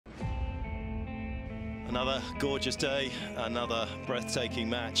Another gorgeous day, another breathtaking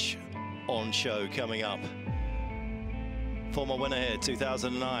match on show coming up. Former winner here,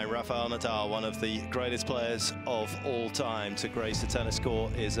 2009, Rafael Nadal, one of the greatest players of all time to grace the tennis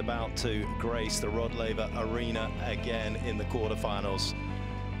court, is about to grace the Rod Laver Arena again in the quarterfinals.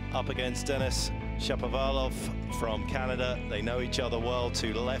 Up against Denis, Shapovalov from Canada. They know each other well,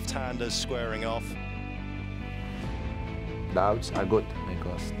 two left-handers squaring off. Doubts are good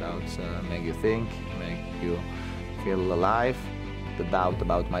because doubts make you think, make you feel alive. The doubt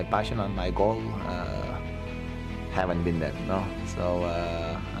about my passion and my goal haven't been there, no. So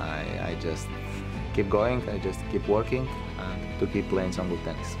I just keep going, I just keep working and to keep playing some good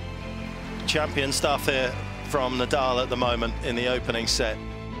tennis. Champion stuff here from Nadal at the moment in the opening set.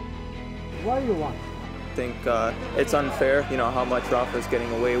 Why you won? I think it's unfair, you know, how much Rafa's getting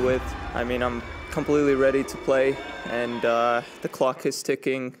away with. I mean, I'm completely ready to play, and the clock is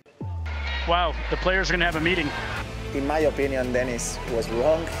ticking. Wow, the players are going to have a meeting. In my opinion, Denis was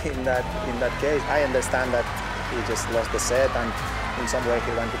wrong in that case. I understand that he just lost the set, and in some way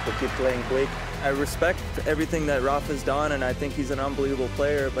he wanted to keep playing quick. I respect everything that Rafa's done, and I think he's an unbelievable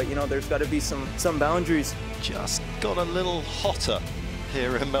player, but you know, there's got to be some boundaries. Just got a little hotter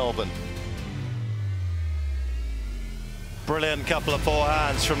here in Melbourne. Brilliant couple of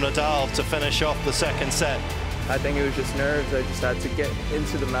forehands from Nadal to finish off the second set. I think it was just nerves. I just had to get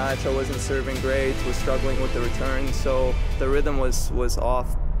into the match. I wasn't serving great, was struggling with the return, so the rhythm was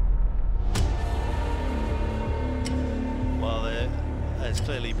off. Well, there's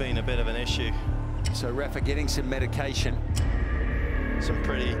clearly been a bit of an issue. So Rafa getting some medication. Some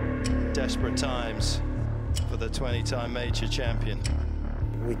pretty desperate times for the 20-time major champion.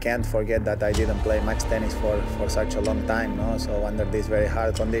 We can't forget that I didn't play much tennis for such a long time, no? So under these very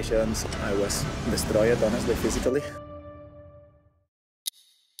hard conditions, I was destroyed, honestly, physically.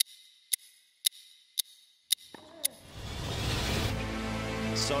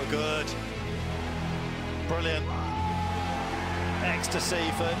 So good. Brilliant.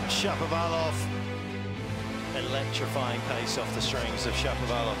 Ecstasy for Shapovalov. Electrifying pace off the strings of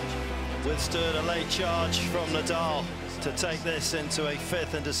Shapovalov. Withstood a late charge from Nadal to take this into a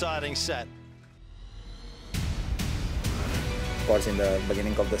fifth and deciding set. Of course, in the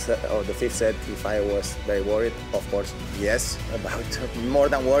beginning of the fifth set, if I was very worried, of course, yes, about more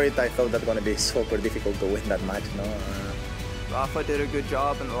than worried, I thought that going to be super difficult to win that match. No. Rafa did a good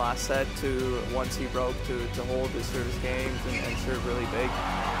job in the last set once he broke, to hold his service games and serve really big.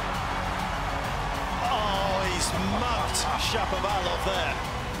 Oh, he's mugged Shapovalov there.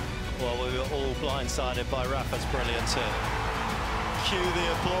 Well, we were all blindsided by Rafa's brilliance here. Cue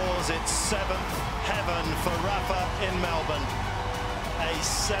the applause. It's seventh heaven for Rafa in Melbourne. A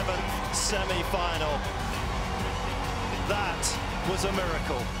seventh semi-final. That was a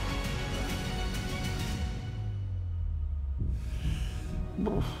miracle.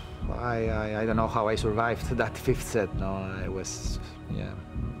 I don't know how I survived that fifth set. No, I was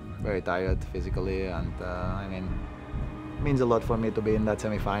very tired physically, and I mean, it means a lot for me to be in that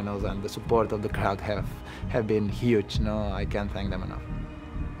semi-finals, and the support of the crowd have been huge. No, I can't thank them enough.